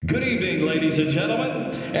Good evening, ladies and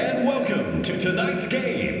gentlemen, and welcome to tonight's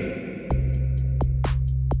game.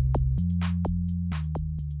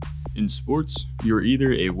 In sports, you're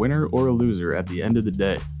either a winner or a loser at the end of the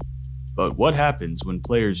day. But what happens when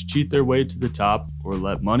players cheat their way to the top or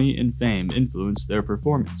let money and fame influence their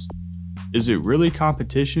performance? Is it really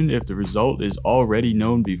competition if the result is already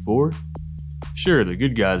known before? Sure, the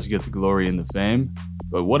good guys get the glory and the fame,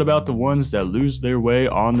 but what about the ones that lose their way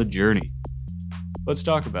on the journey? Let's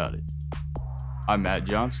talk about it. I'm Matt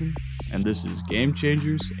Johnson, and this is Game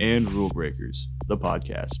Changers and Rule Breakers, the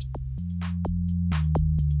podcast.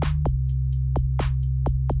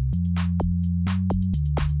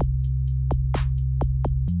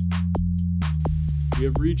 We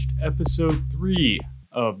have reached episode 3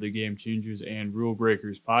 of the Game Changers and Rule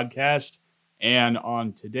Breakers podcast, and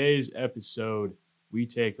on today's episode, we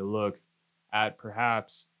take a look at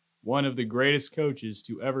perhaps one of the greatest coaches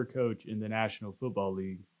to ever coach in the National Football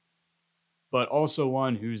League, but also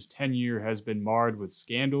one whose tenure has been marred with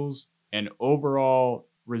scandals and overall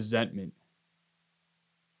resentment.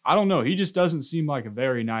 I don't know, he just doesn't seem like a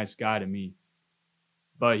very nice guy to me,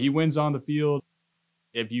 but he wins on the field.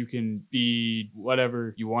 If you can be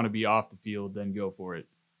whatever you want to be off the field, then go for it.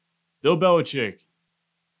 Bill Belichick,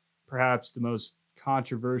 perhaps the most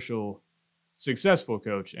controversial, successful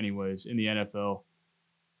coach anyways in the NFL,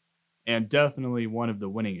 and definitely one of the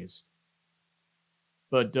winningest.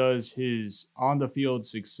 But does his on-the-field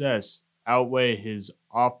success outweigh his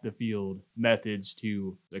off-the-field methods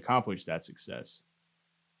to accomplish that success?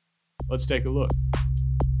 Let's take a look.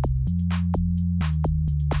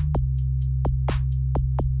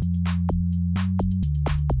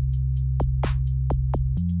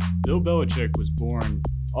 Bill Belichick was born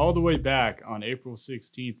all the way back on April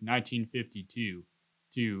 16, 1952,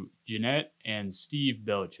 to Jeanette and Steve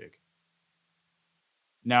Belichick.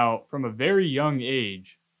 Now, from a very young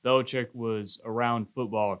age, Belichick was around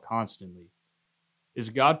football constantly.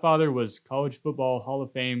 His godfather was College Football Hall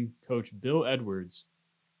of Fame coach Bill Edwards,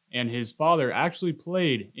 and his father actually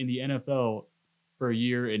played in the NFL for a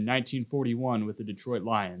year in 1941 with the Detroit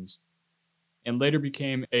Lions, and later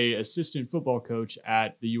became an assistant football coach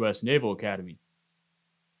at the U.S. Naval Academy.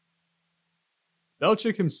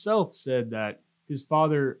 Belichick himself said that his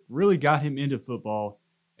father really got him into football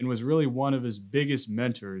and was really one of his biggest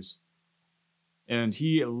mentors. And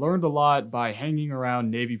he learned a lot by hanging around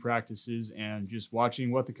Navy practices and just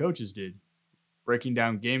watching what the coaches did, breaking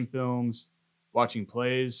down game films, watching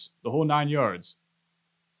plays, the whole 9 yards.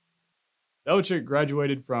 Belichick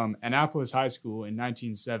graduated from Annapolis High School in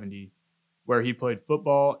 1970, where he played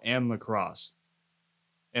football and lacrosse,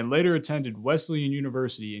 and later attended Wesleyan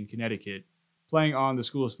University in Connecticut, playing on the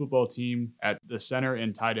school's football team at the center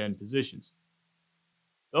and tight end positions.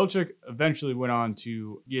 Belichick eventually went on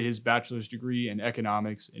to get his bachelor's degree in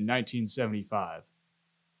economics in 1975,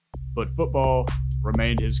 but football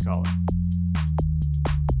remained his calling.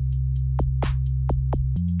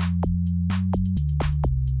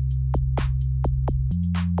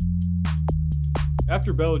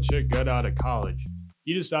 After Belichick got out of college,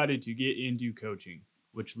 he decided to get into coaching,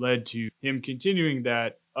 which led to him continuing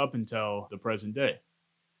that up until the present day.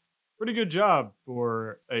 Pretty good job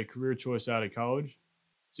for a career choice out of college.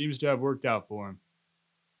 Seems to have worked out for him.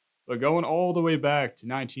 But going all the way back to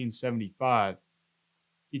 1975,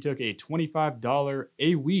 he took a $25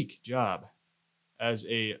 a week job as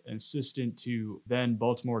an assistant to then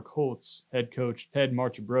Baltimore Colts head coach Ted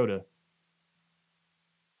Marchibroda.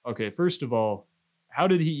 Okay, first of all, how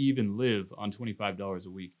did he even live on $25 a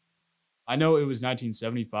week? I know it was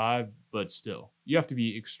 1975, but still, you have to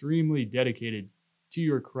be extremely dedicated to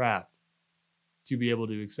your craft to be able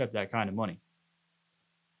to accept that kind of money.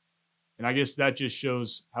 And I guess that just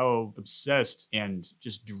shows how obsessed and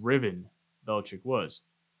just driven Belichick was.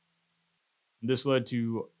 And this led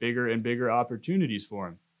to bigger and bigger opportunities for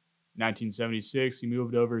him. In 1976, he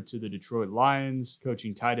moved over to the Detroit Lions,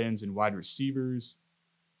 coaching tight ends and wide receivers.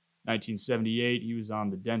 1978, he was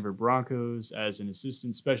on the Denver Broncos as an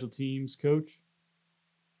assistant special teams coach.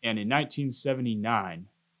 And in 1979,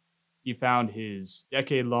 he found his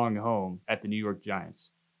decade-long home at the New York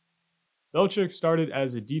Giants. Belichick started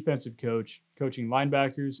as a defensive coach, coaching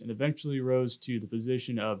linebackers, and eventually rose to the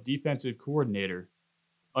position of defensive coordinator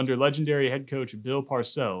under legendary head coach Bill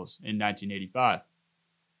Parcells in 1985.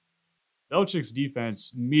 Belichick's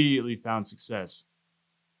defense immediately found success,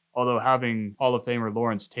 although having Hall of Famer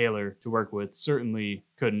Lawrence Taylor to work with certainly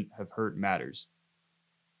couldn't have hurt matters.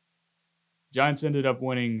 Giants ended up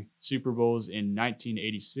winning Super Bowls in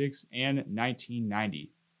 1986 and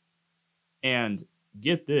 1990. And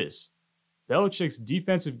get this, Belichick's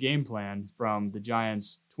defensive game plan from the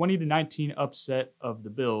Giants' 20-19 upset of the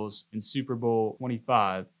Bills in Super Bowl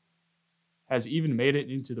 25 has even made it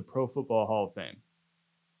into the Pro Football Hall of Fame.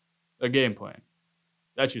 A game plan.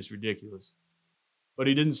 That's just ridiculous. But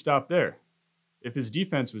he didn't stop there. If his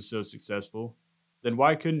defense was so successful, then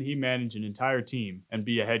why couldn't he manage an entire team and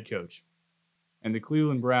be a head coach? And the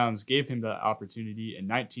Cleveland Browns gave him the opportunity in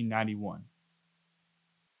 1991.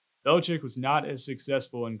 Belichick was not as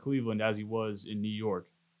successful in Cleveland as he was in New York,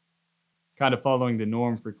 kind of following the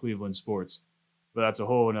norm for Cleveland sports, but that's a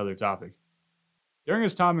whole another topic. During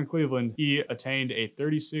his time in Cleveland, he attained a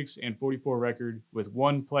 36-44 record with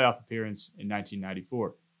one playoff appearance in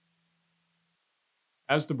 1994.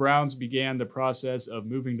 As the Browns began the process of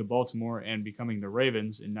moving to Baltimore and becoming the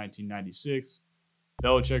Ravens in 1996,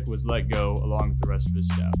 Belichick was let go along with the rest of his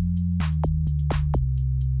staff.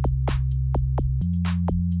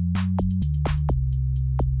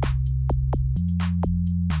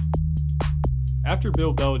 After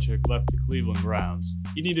Bill Belichick left the Cleveland Browns,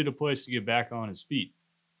 he needed a place to get back on his feet.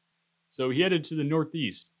 So he headed to the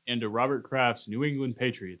Northeast and to Robert Kraft's New England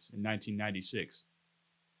Patriots in 1996.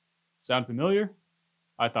 Sound familiar?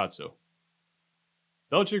 I thought so.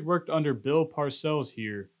 Belichick worked under Bill Parcells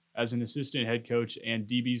here as an assistant head coach and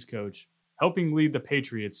DB's coach, helping lead the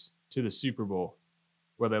Patriots to the Super Bowl,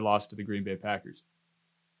 where they lost to the Green Bay Packers.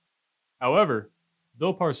 However,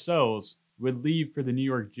 Bill Parcells would leave for the New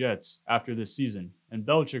York Jets after this season, and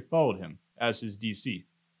Belichick followed him as his DC.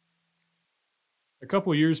 A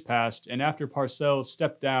couple years passed, and after Parcells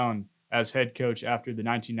stepped down as head coach after the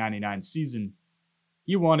 1999 season,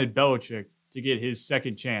 he wanted Belichick to get his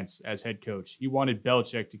second chance as head coach. He wanted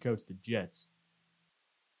Belichick to coach the Jets.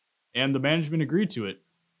 And the management agreed to it.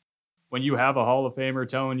 When you have a Hall of Famer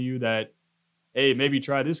telling you that, hey, maybe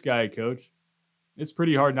try this guy, coach, it's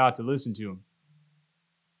pretty hard not to listen to him.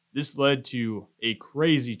 This led to a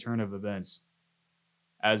crazy turn of events,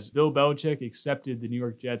 as Bill Belichick accepted the New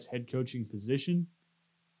York Jets head coaching position,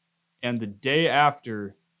 and the day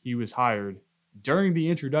after he was hired, during the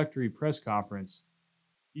introductory press conference,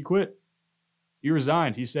 he quit. He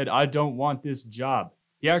resigned. He said, I don't want this job.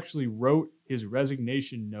 He actually wrote his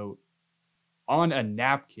resignation note on a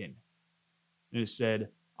napkin, and it said,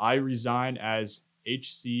 I resign as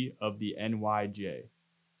HC of the NYJ.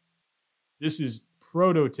 This is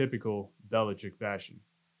prototypical Belichick fashion.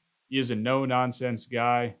 He is a no-nonsense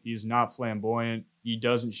guy. He's not flamboyant. He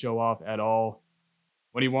doesn't show off at all.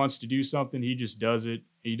 When he wants to do something, he just does it.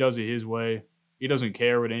 He does it his way. He doesn't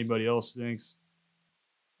care what anybody else thinks.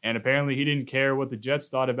 And apparently he didn't care what the Jets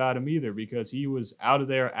thought about him either, because he was out of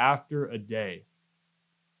there after a day.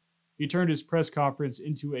 He turned his press conference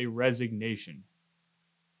into a resignation.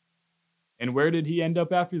 And where did he end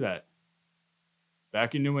up after that?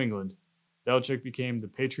 Back in New England. Belichick became the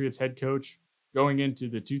Patriots head coach going into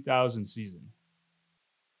the 2000 season.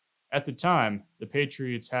 At the time, the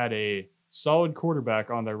Patriots had a solid quarterback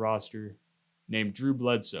on their roster named Drew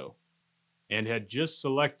Bledsoe, and had just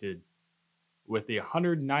selected with the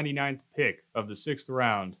 199th pick of the 6th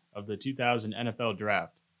round of the 2000 NFL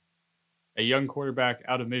Draft, a young quarterback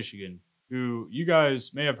out of Michigan who you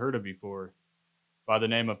guys may have heard of before by the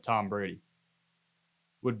name of Tom Brady.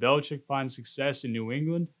 Would Belichick find success in New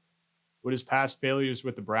England? Would his past failures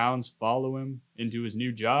with the Browns follow him into his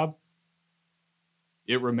new job?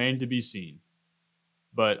 It remained to be seen.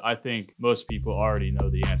 But I think most people already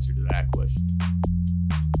know the answer to that question.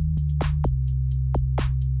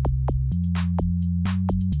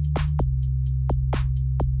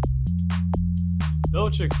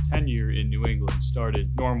 Belichick's tenure in New England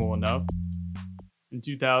started normal enough. In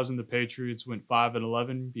 2000, the Patriots went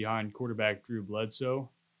 5-11 behind quarterback Drew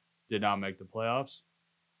Bledsoe, did not make the playoffs.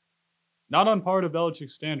 Not on par to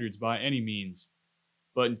Belichick's standards by any means,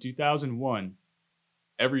 but in 2001,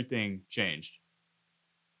 everything changed.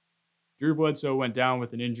 Drew Bledsoe went down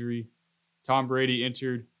with an injury. Tom Brady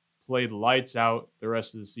entered, played lights out the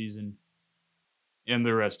rest of the season, and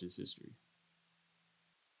the rest is history.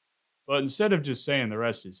 But instead of just saying the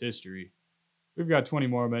rest is history, we've got 20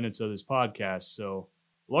 more minutes of this podcast, so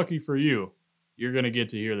lucky for you, you're going to get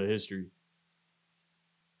to hear the history.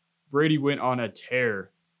 Brady went on a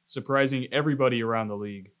tear, surprising everybody around the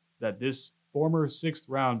league that this former 6th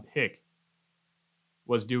round pick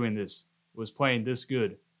was doing this, was playing this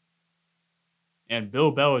good. And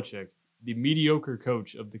Bill Belichick, the mediocre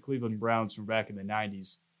coach of the Cleveland Browns from back in the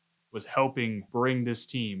 90s, was helping bring this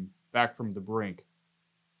team back from the brink.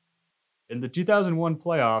 In the 2001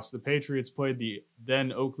 playoffs, the Patriots played the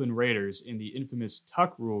then Oakland Raiders in the infamous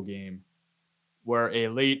Tuck Rule game, where a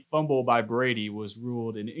late fumble by Brady was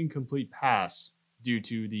ruled an incomplete pass due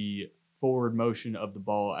to the forward motion of the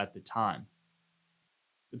ball at the time.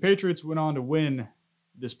 The Patriots went on to win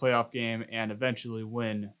this playoff game and eventually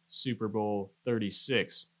win Super Bowl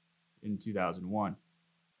 36 in 2001,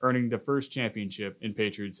 earning the first championship in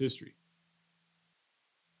Patriots history.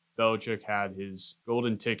 Belichick had his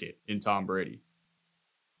golden ticket in Tom Brady.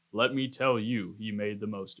 Let me tell you, he made the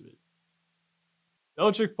most of it.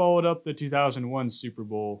 Belichick followed up the 2001 Super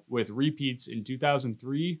Bowl with repeats in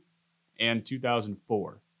 2003 and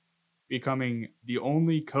 2004, becoming the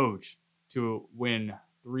only coach to win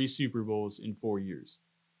 3 Super Bowls in 4 years.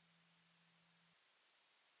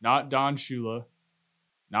 Not Don Shula,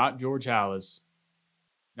 not George Halas,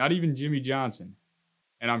 not even Jimmy Johnson.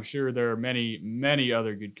 And I'm sure there are many, many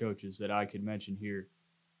other good coaches that I could mention here.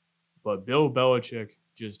 But Bill Belichick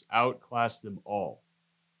just outclassed them all.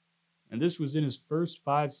 And this was in his first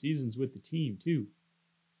 5 seasons with the team, too.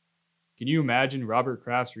 Can you imagine Robert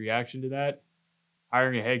Kraft's reaction to that?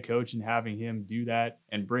 Hiring a head coach and having him do that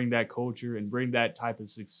and bring that culture and bring that type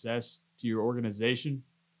of success to your organization?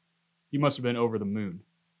 He must have been over the moon.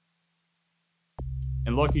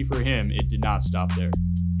 And lucky for him, it did not stop there.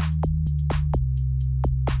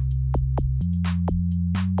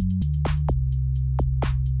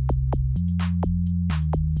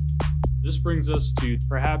 This brings us to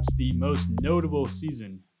perhaps the most notable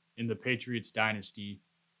season in the Patriots dynasty,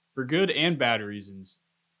 for good and bad reasons,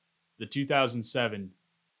 the 2007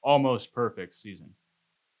 almost perfect season.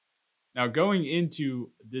 Now, going into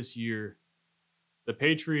this year, the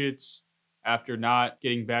Patriots, after not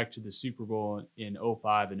getting back to the Super Bowl in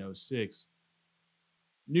 05 and 06,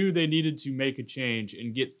 knew they needed to make a change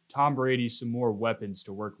and get Tom Brady some more weapons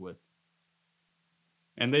to work with.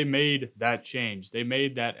 And they made that change. They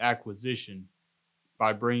made that acquisition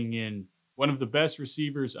by bringing in one of the best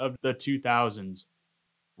receivers of the 2000s,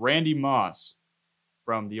 Randy Moss,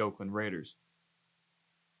 from the Oakland Raiders.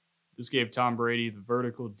 This gave Tom Brady the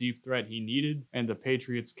vertical deep threat he needed, and the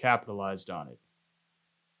Patriots capitalized on it.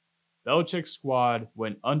 Belichick's squad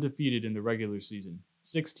went undefeated in the regular season,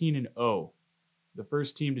 16-0, the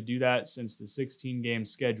first team to do that since the 16-game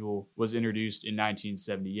schedule was introduced in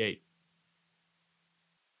 1978.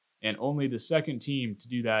 And only the second team to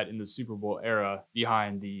do that in the Super Bowl era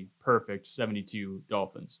behind the perfect 72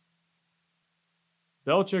 Dolphins.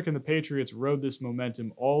 Belichick and the Patriots rode this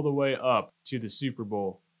momentum all the way up to the Super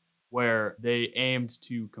Bowl, where they aimed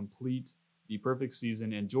to complete the perfect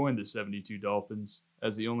season and join the 72 Dolphins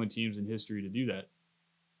as the only teams in history to do that.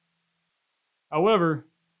 However,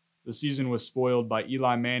 the season was spoiled by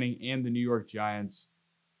Eli Manning and the New York Giants,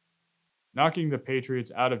 knocking the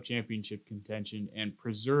Patriots out of championship contention and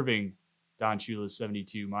preserving Don Shula's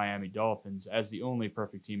 72 Miami Dolphins as the only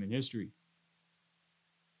perfect team in history.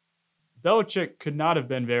 Belichick could not have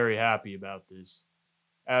been very happy about this,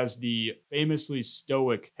 as the famously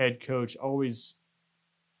stoic head coach always,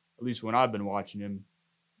 at least when I've been watching him,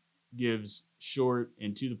 gives short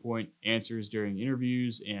and to-the-point answers during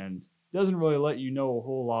interviews and doesn't really let you know a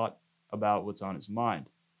whole lot about what's on his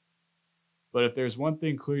mind. But if there's one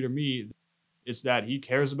thing clear to me, it's that he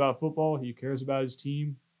cares about football, he cares about his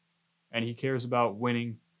team, and he cares about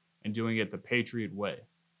winning and doing it the Patriot way.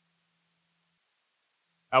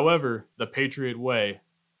 However, the Patriot way,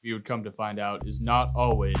 we would come to find out, is not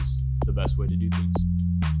always the best way to do things.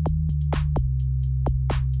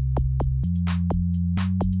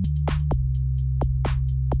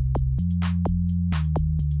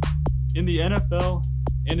 In the NFL,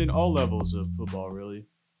 and in all levels of football really,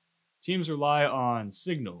 teams rely on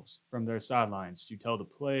signals from their sidelines to tell the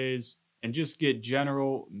plays and just get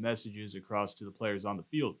general messages across to the players on the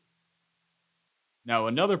field. Now,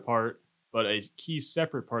 another part, but a key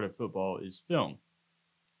separate part of football, is film.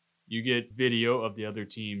 You get video of the other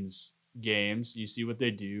team's games, you see what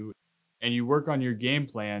they do, and you work on your game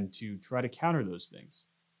plan to try to counter those things.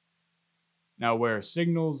 Now, where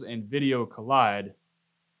signals and video collide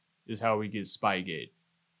is how we get Spygate.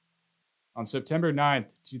 On September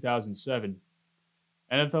 9th, 2007,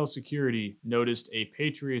 NFL security noticed a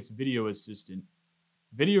Patriots video assistant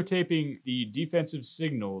videotaping the defensive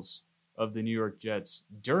signals of the New York Jets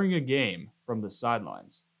during a game from the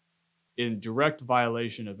sidelines, in direct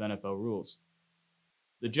violation of NFL rules.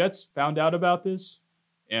 The Jets found out about this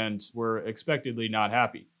and were expectedly not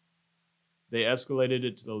happy. They escalated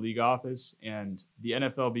it to the league office, and the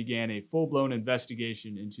NFL began a full-blown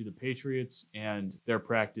investigation into the Patriots and their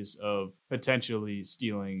practice of potentially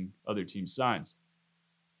stealing other teams' signs.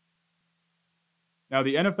 Now,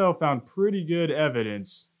 the NFL found pretty good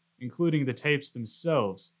evidence, including the tapes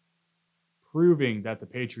themselves, proving that the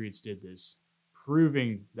Patriots did this,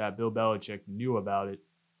 proving that Bill Belichick knew about it,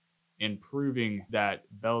 and proving that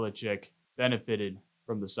Belichick benefited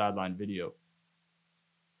from the sideline video.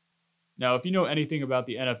 Now, if you know anything about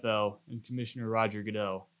the NFL and Commissioner Roger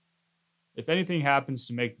Goodell, if anything happens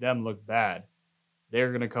to make them look bad, they're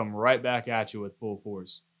going to come right back at you with full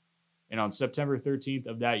force. And on September 13th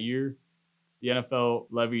of that year, the NFL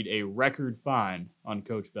levied a record fine on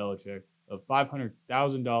Coach Belichick of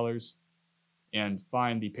 $500,000 and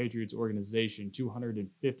fined the Patriots organization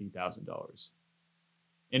 $250,000,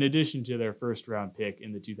 in addition to their first-round pick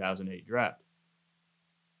in the 2008 draft.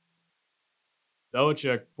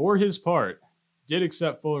 Belichick, for his part, did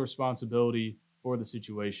accept full responsibility for the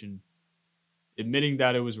situation, admitting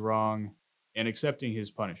that it was wrong and accepting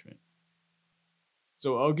his punishment.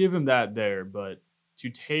 So I'll give him that there, but to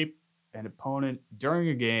tape an opponent during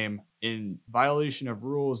a game in violation of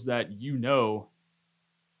rules that you know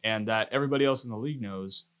and that everybody else in the league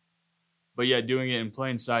knows, but yet doing it in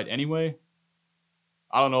plain sight anyway,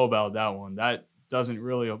 I don't know about that one. That doesn't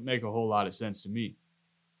really make a whole lot of sense to me.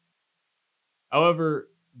 However,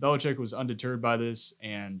 Belichick was undeterred by this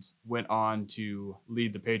and went on to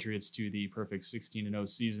lead the Patriots to the perfect 16-0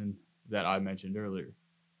 season that I mentioned earlier.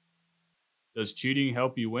 Does cheating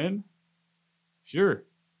help you win? Sure.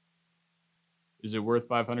 Is it worth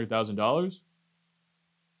 $500,000?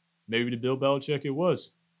 Maybe to Bill Belichick it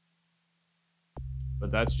was.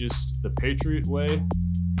 But that's just the Patriot way,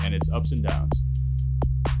 and its ups and downs.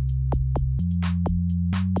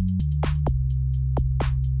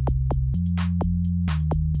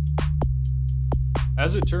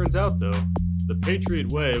 As it turns out, though, the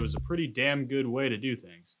Patriot way was a pretty damn good way to do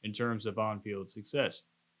things in terms of on-field success.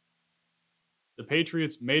 The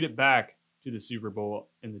Patriots made it back to the Super Bowl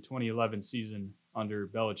in the 2011 season under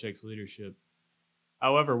Belichick's leadership.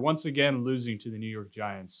 However, once again losing to the New York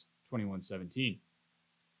Giants 21-17.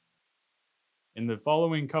 In the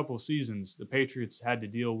following couple seasons, the Patriots had to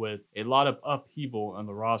deal with a lot of upheaval on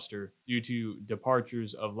the roster due to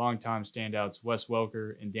departures of longtime standouts Wes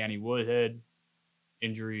Welker and Danny Woodhead,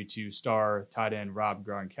 injury to star tight end Rob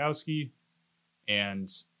Gronkowski, and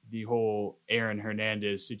the whole Aaron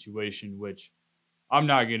Hernandez situation, which I'm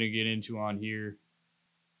not going to get into on here.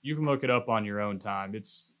 You can look it up on your own time.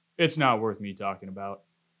 It's not worth me talking about.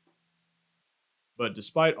 But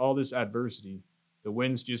despite all this adversity, the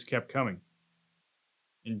wins just kept coming.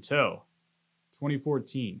 Until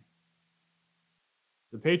 2014.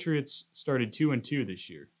 The Patriots started 2-2 this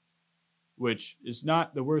year, which is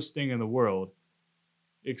not the worst thing in the world,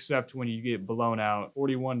 except when you get blown out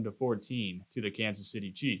 41-14 to the Kansas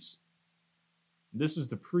City Chiefs. This is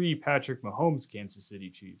the pre-Patrick Mahomes Kansas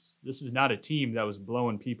City Chiefs. This is not a team that was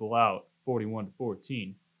blowing people out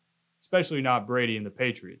 41-14, especially not Brady and the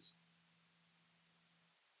Patriots.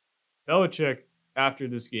 Belichick, after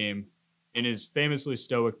this game, in his famously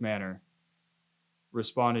stoic manner,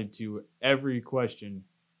 responded to every question.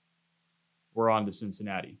 We're on to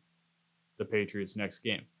Cincinnati, the Patriots' next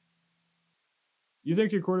game. You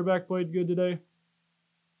think your quarterback played good today?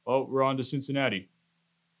 Well, we're on to Cincinnati.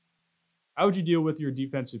 How would you deal with your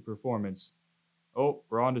defensive performance? Oh,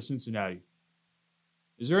 we're on to Cincinnati.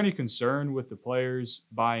 Is there any concern with the players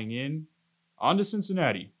buying in? On to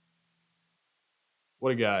Cincinnati.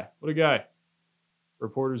 What a guy. What a guy.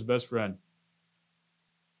 Reporter's best friend.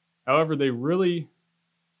 However, they really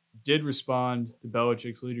did respond to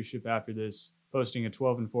Belichick's leadership after this, posting a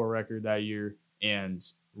 12-4 record that year and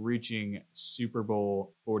reaching Super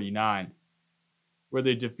Bowl 49, where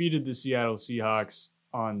they defeated the Seattle Seahawks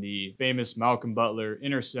on the famous Malcolm Butler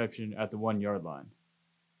interception at the 1-yard line.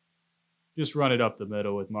 Just run it up the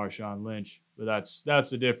middle with Marshawn Lynch, but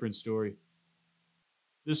that's a different story.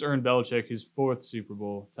 This earned Belichick his 4th Super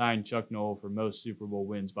Bowl, tying Chuck Noll for most Super Bowl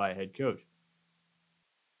wins by a head coach.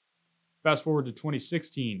 Fast forward to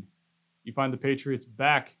 2016, you find the Patriots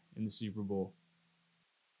back in the Super Bowl.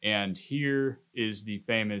 And here is the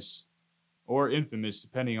famous, or infamous,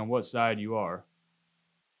 depending on what side you are,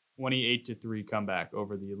 28-3 comeback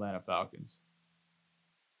over the Atlanta Falcons.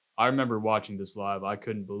 I remember watching this live. I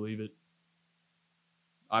couldn't believe it.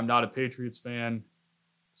 I'm not a Patriots fan.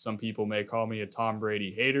 Some people may call me a Tom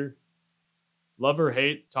Brady hater. Love or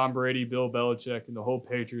hate Tom Brady, Bill Belichick, and the whole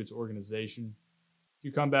Patriots organization. To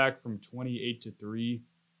come back from 28-3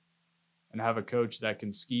 and have a coach that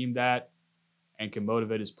can scheme that and can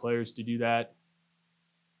motivate his players to do that,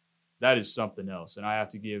 that is something else, and I have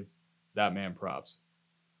to give that man props.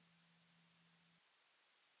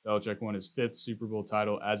 Belichick won his 5th Super Bowl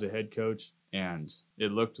title as a head coach, and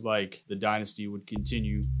it looked like the dynasty would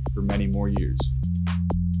continue for many more years.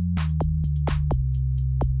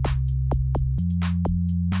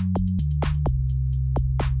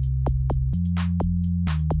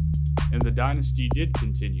 And the dynasty did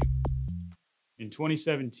continue. In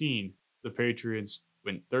 2017, the Patriots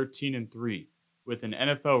went 13-3 with an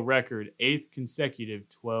NFL record 8th consecutive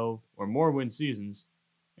 12 or more win seasons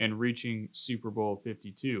and reaching Super Bowl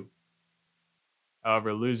 52.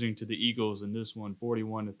 However, losing to the Eagles in this one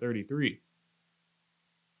 41-33.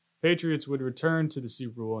 Patriots would return to the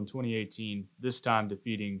Super Bowl in 2018, this time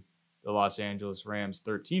defeating the Los Angeles Rams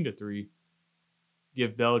 13-3,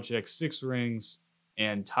 give Belichick 6 rings,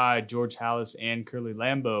 and tie George Halas and Curly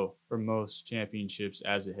Lambeau for most championships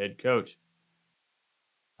as a head coach.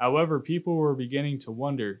 However, people were beginning to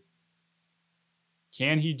wonder,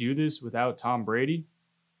 can he do this without Tom Brady?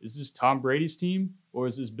 Is this Tom Brady's team, or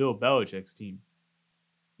is this Bill Belichick's team?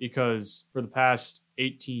 Because for the past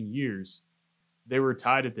 18 years, they were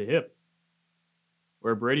tied at the hip.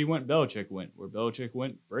 Where Brady went, Belichick went. Where Belichick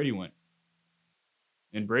went, Brady went.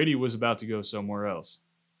 And Brady was about to go somewhere else.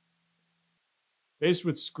 Faced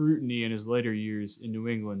with scrutiny in his later years in New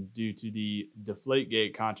England due to the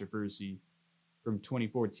Deflategate controversy from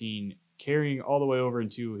 2014, carrying all the way over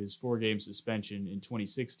into his 4-game suspension in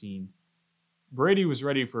 2016, Brady was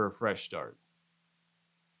ready for a fresh start.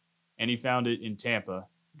 And he found it in Tampa,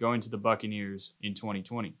 going to the Buccaneers in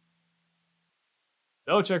 2020.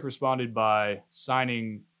 Belichick responded by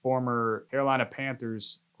signing former Carolina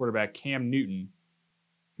Panthers quarterback Cam Newton,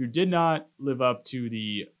 who did not live up to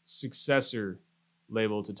the successor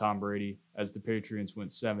label to Tom Brady as the Patriots went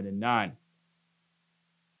 7-9.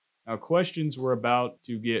 Now, questions were about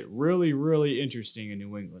to get really, really interesting in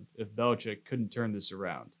New England if Belichick couldn't turn this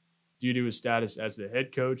around, due to his status as the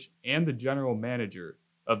head coach and the general manager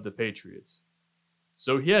of the Patriots.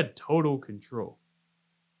 So he had total control.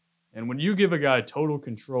 And when you give a guy total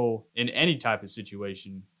control in any type of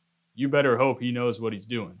situation, you better hope he knows what he's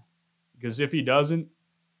doing. Because if he doesn't,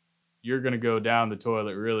 you're going to go down the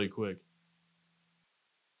toilet really quick.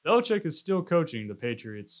 Belichick is still coaching the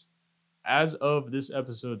Patriots as of this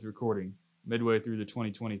episode's recording, midway through the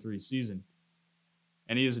 2023 season.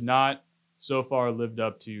 And he has not so far lived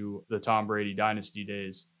up to the Tom Brady dynasty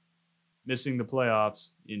days, missing the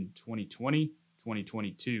playoffs in 2020,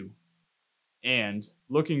 2022, and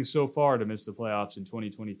looking so far to miss the playoffs in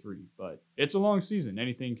 2023. But it's a long season.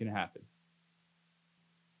 Anything can happen.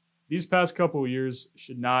 These past couple of years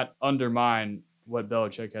should not undermine what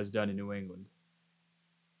Belichick has done in New England.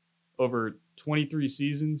 Over 23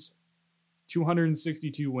 seasons,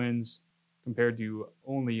 262 wins compared to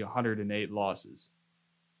only 108 losses.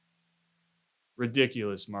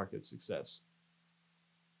 Ridiculous mark of success.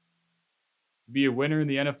 To be a winner in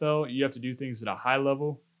the NFL, you have to do things at a high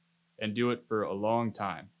level and do it for a long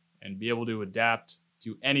time and be able to adapt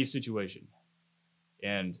to any situation.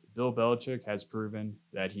 And Bill Belichick has proven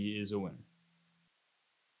that he is a winner.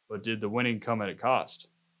 But did the winning come at a cost?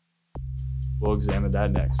 We'll examine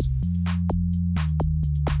that next.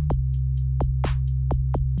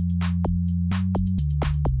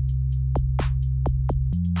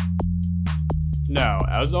 Now,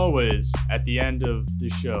 as always, at the end of the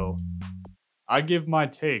show, I give my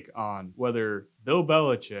take on whether Bill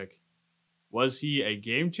Belichick, was he a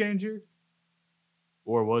game changer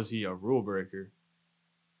or was he a rule breaker?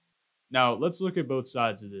 Now, let's look at both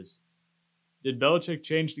sides of this. Did Belichick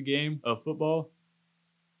change the game of football?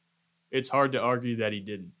 It's hard to argue that he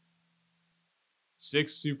didn't.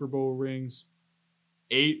 6 Super Bowl rings,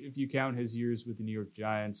 8 if you count his years with the New York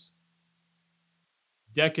Giants.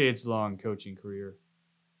 Decades-long coaching career,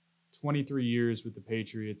 23 years with the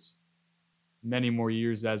Patriots, many more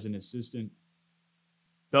years as an assistant.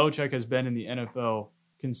 Belichick has been in the NFL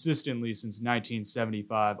consistently since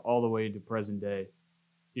 1975 all the way to present day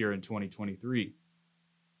here in 2023.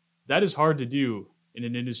 That is hard to do in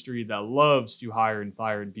an industry that loves to hire and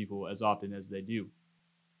fire people as often as they do.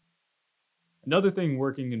 Another thing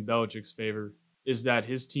working in Belichick's favor is that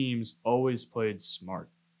his teams always played smart.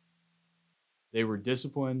 They were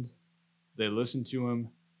disciplined, they listened to him,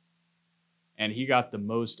 and he got the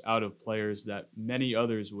most out of players that many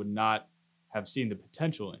others would not have seen the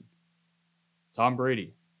potential in. Tom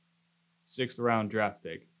Brady, 6th round draft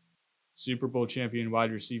pick. Super Bowl champion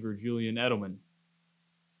wide receiver Julian Edelman,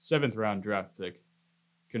 7th round draft pick,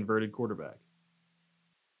 converted quarterback.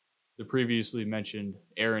 The previously mentioned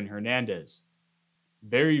Aaron Hernandez,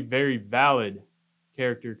 very, very valid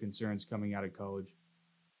character concerns coming out of college.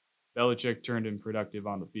 Belichick turned him productive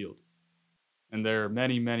on the field. And there are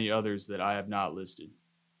many, many others that I have not listed.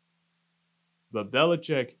 But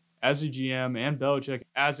Belichick as a GM and Belichick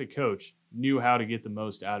as a coach knew how to get the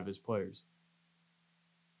most out of his players.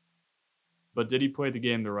 But did he play the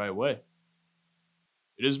game the right way?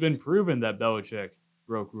 It has been proven that Belichick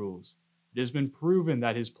broke rules. It has been proven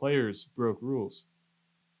that his players broke rules.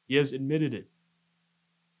 He has admitted it.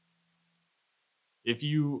 If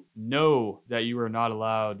you know that you are not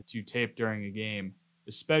allowed to tape during a game,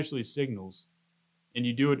 especially signals, and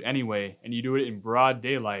you do it anyway, and you do it in broad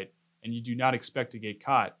daylight, and you do not expect to get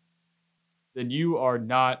caught, then you are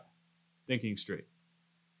not thinking straight.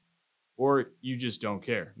 Or you just don't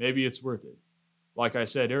care. Maybe it's worth it. Like I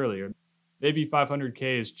said earlier, maybe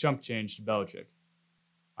 $500K is chump change to Belichick.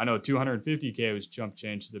 I know $250K was chump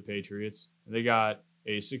change to the Patriots. They got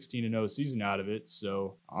a 16-0 season out of it,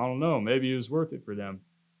 so I don't know. Maybe it was worth it for them.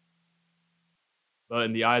 But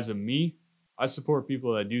in the eyes of me, I support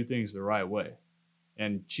people that do things the right way.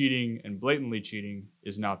 And cheating and blatantly cheating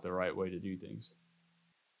is not the right way to do things.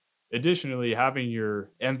 Additionally, having your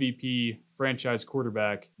MVP franchise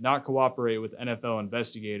quarterback not cooperate with NFL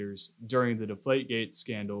investigators during the Deflategate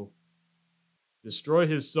scandal, destroy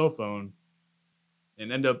his cell phone,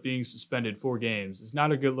 and end up being suspended 4 games is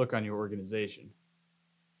not a good look on your organization.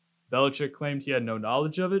 Belichick claimed he had no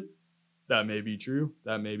knowledge of it. That may be true.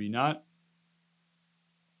 That may be not.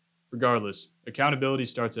 Regardless, accountability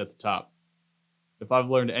starts at the top. If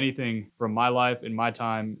I've learned anything from my life and my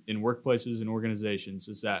time in workplaces and organizations,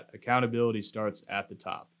 it's that accountability starts at the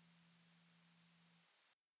top.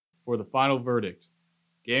 For the final verdict,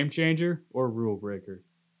 game changer or rule breaker?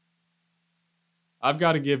 I've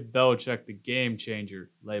got to give Belichick the game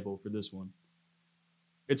changer label for this one.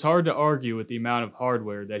 It's hard to argue with the amount of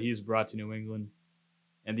hardware that he's brought to New England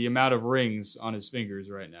and the amount of rings on his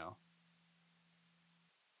fingers right now.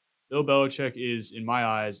 Bill Belichick is, in my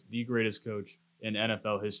eyes, the greatest coach in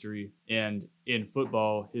NFL history and in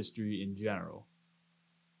football history in general.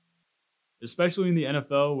 Especially in the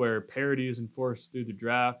NFL, where parity is enforced through the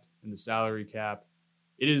draft and the salary cap,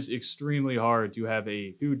 it is extremely hard to have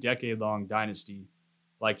a 2-decade-long dynasty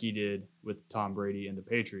like he did with Tom Brady and the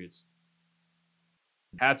Patriots.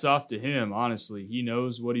 Hats off to him, honestly. He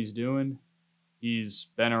knows what he's doing. He's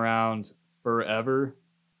been around forever,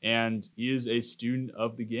 and he is a student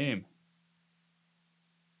of the game.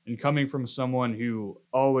 And coming from someone who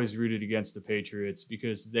always rooted against the Patriots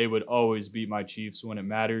because they would always beat my Chiefs when it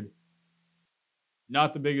mattered,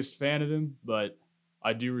 not the biggest fan of him, but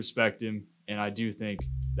I do respect him, and I do think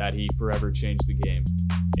that he forever changed the game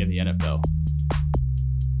in the NFL.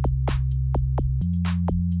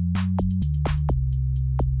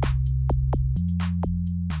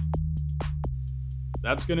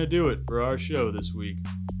 That's going to do it for our show this week.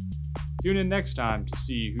 Tune in next time to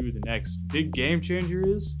see who the next big game changer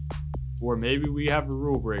is, or maybe we have a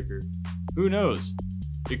rule breaker. Who knows?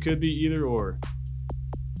 It could be either or.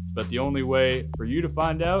 But the only way for you to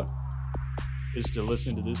find out is to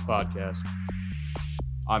listen to this podcast.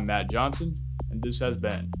 I'm Matt Johnson, and this has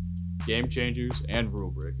been Game Changers and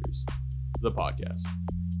Rule Breakers, the podcast.